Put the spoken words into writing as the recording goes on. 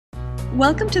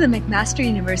Welcome to the McMaster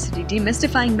University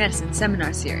Demystifying Medicine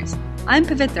seminar series. I'm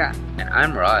Pavithra. And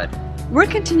I'm Rod. We're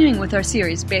continuing with our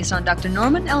series based on Dr.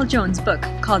 Norman L. Jones' book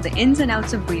called The Ins and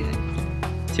Outs of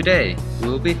Breathing. Today, we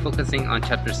will be focusing on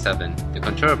Chapter 7, The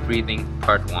Control of Breathing,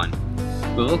 Part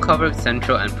 1. We will cover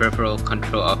central and peripheral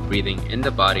control of breathing in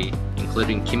the body,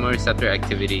 including chemoreceptor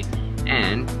activity,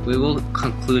 and we will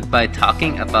conclude by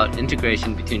talking about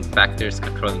integration between factors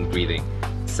controlling breathing.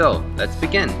 So, let's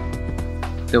begin.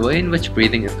 The way in which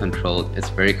breathing is controlled is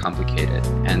very complicated,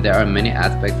 and there are many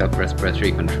aspects of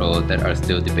respiratory control that are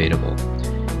still debatable.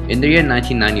 In the year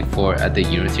 1994 at the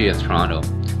University of Toronto,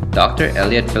 Dr.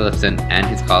 Elliot Phillipson and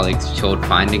his colleagues showed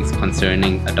findings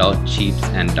concerning adult sheep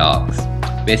and dogs.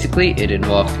 Basically, it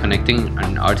involved connecting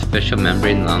an artificial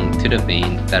membrane lung to the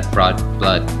vein that brought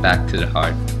blood back to the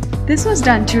heart. This was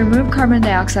done to remove carbon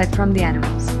dioxide from the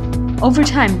animals. Over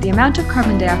time, the amount of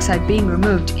carbon dioxide being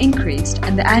removed increased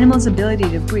and the animal's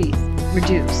ability to breathe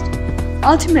reduced.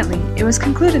 Ultimately, it was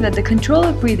concluded that the control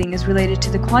of breathing is related to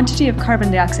the quantity of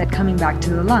carbon dioxide coming back to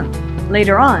the lung.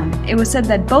 Later on, it was said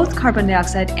that both carbon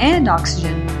dioxide and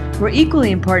oxygen were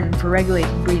equally important for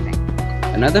regulating breathing.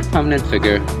 Another prominent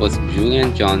figure was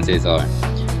Julian John Cesar,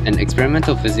 an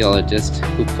experimental physiologist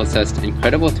who possessed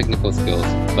incredible technical skills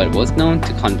but was known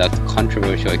to conduct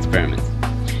controversial experiments.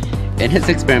 In his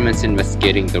experiments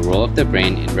investigating the role of the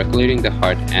brain in regulating the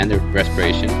heart and the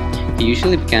respiration, he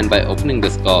usually began by opening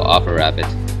the skull of a rabbit.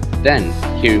 Then,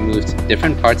 he removed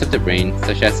different parts of the brain,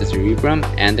 such as the cerebrum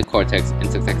and the cortex,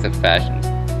 in successive fashions,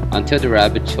 until the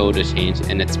rabbit showed a change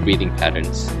in its breathing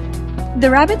patterns. The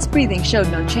rabbit's breathing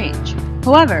showed no change.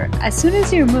 However, as soon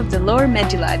as he removed the lower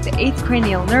medulla at the 8th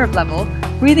cranial nerve level,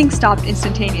 breathing stopped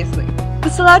instantaneously.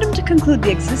 This allowed him to conclude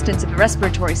the existence of a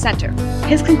respiratory center.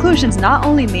 His conclusions not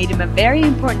only made him a very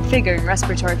important figure in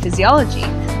respiratory physiology,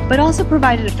 but also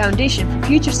provided a foundation for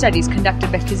future studies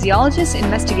conducted by physiologists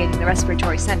investigating the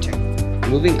respiratory center.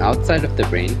 Moving outside of the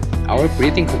brain, our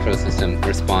breathing control system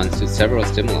responds to several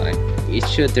stimuli,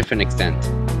 each to a different extent.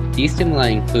 These stimuli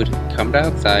include carbon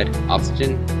dioxide,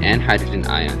 oxygen, and hydrogen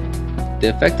ion. The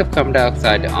effect of carbon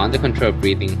dioxide on the control of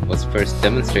breathing was first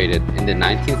demonstrated in the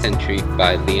 19th century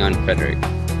by Leon Frederique.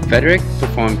 Frederique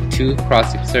performed 2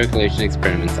 cross-circulation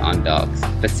experiments on dogs.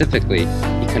 Specifically,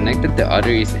 he connected the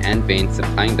arteries and veins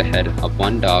supplying the head of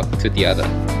one dog to the other.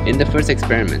 In the first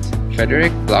experiment,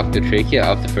 Frederique blocked the trachea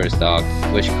of the first dog,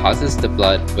 which causes the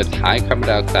blood with high carbon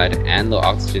dioxide and low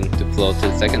oxygen to flow to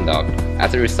the second dog.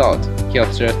 As a result, he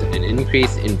observed an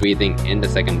increase in breathing in the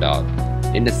second dog.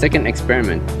 In the second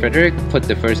experiment, Frederique put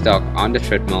the first dog on the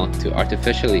treadmill to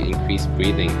artificially increase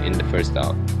breathing in the first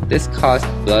dog. This caused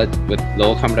blood with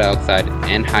low carbon dioxide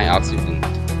and high oxygen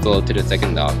to flow to the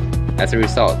second dog. As a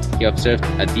result, he observed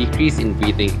a decrease in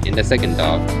breathing in the second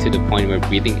dog to the point where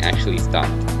breathing actually stopped.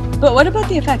 But what about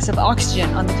the effects of oxygen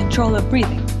on the control of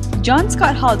breathing? John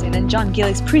Scott Haldane and John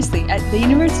Gillies Priestley at the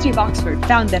University of Oxford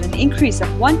found that an increase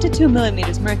of 1 to 2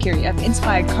 millimeters mercury of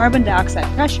inspired carbon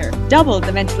dioxide pressure doubled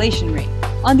the ventilation rate.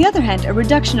 On the other hand, a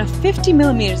reduction of 50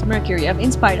 millimeters mercury of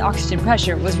inspired oxygen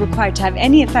pressure was required to have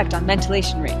any effect on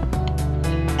ventilation rate.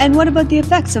 And what about the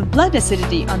effects of blood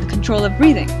acidity on the control of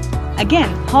breathing? Again,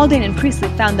 Haldane and Priestley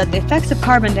found that the effects of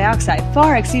carbon dioxide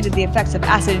far exceeded the effects of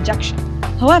acid injection.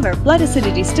 However, blood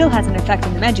acidity still has an effect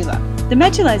in the medulla. The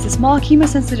medulla is a small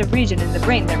chemosensitive region in the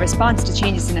brain that responds to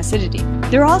changes in acidity.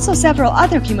 There are also several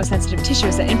other chemosensitive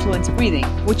tissues that influence breathing,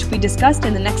 which will be discussed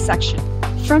in the next section.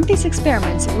 From these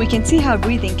experiments, we can see how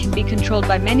breathing can be controlled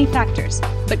by many factors,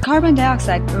 but carbon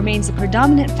dioxide remains a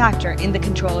predominant factor in the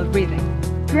control of breathing.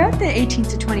 Throughout the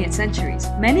 18th to 20th centuries,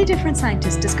 many different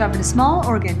scientists discovered a small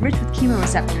organ rich with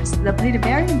chemoreceptors that played a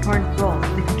very important role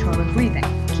in the control of breathing.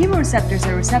 Chemoreceptors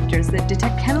are receptors that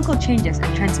detect chemical changes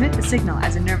and transmit the signal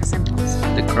as a nervous impulse.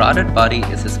 The carotid body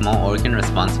is a small organ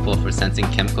responsible for sensing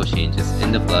chemical changes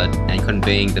in the blood and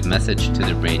conveying the message to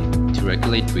the brain to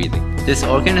regulate breathing. This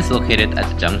organ is located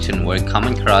at the junction where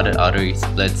common carotid artery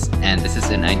splits, and this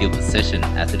is an ideal position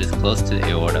as it is close to the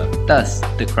aorta. Thus,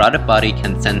 the carotid body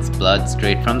can sense blood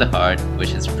straight from the heart,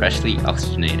 which is freshly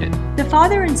oxygenated. The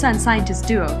father and son scientist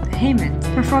duo, the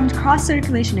Heymans, performed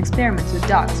cross-circulation experiments with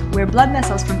dogs where blood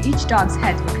vessels from each dog's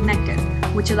heads were connected,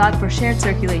 which allowed for shared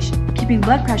circulation, keeping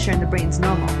blood pressure in the brains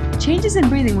normal. Changes in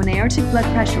breathing when aortic blood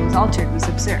pressure was altered was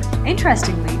observed.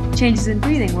 Interestingly, changes in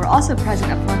breathing were also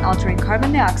present upon altering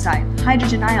carbon dioxide,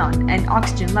 hydrogen ion, and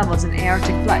oxygen levels in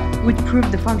aortic blood, which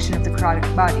proved the function of the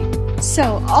carotid body.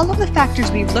 So, all of the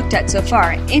factors we've looked at so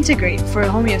far integrate for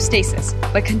homeostasis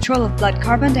by control of blood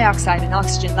carbon dioxide and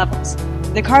oxygen levels.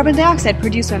 The carbon dioxide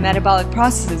produced by metabolic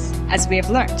processes, as we have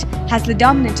learned, has the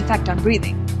dominant effect on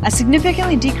breathing. A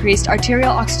significantly decreased arterial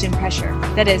oxygen pressure,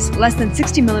 that is, less than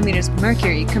 60 millimeters of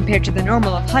mercury compared to the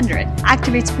normal of 100,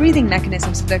 activates breathing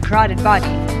mechanisms of the carotid body.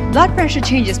 Blood pressure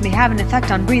changes may have an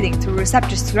effect on breathing through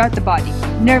receptors throughout the body.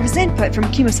 Nervous input from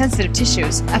chemosensitive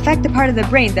tissues affect the part of the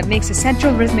brain that makes a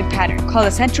central rhythmic pattern called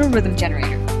a central rhythm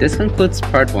generator. This concludes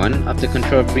part 1 of the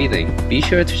control of breathing. Be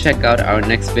sure to check out our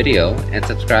next video and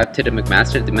subscribe to the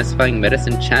McMaster Demystifying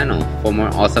Medicine channel for more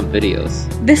awesome videos.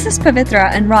 This is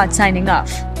Pavithra and Rod signing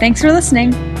off. Thanks for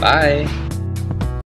listening. Bye!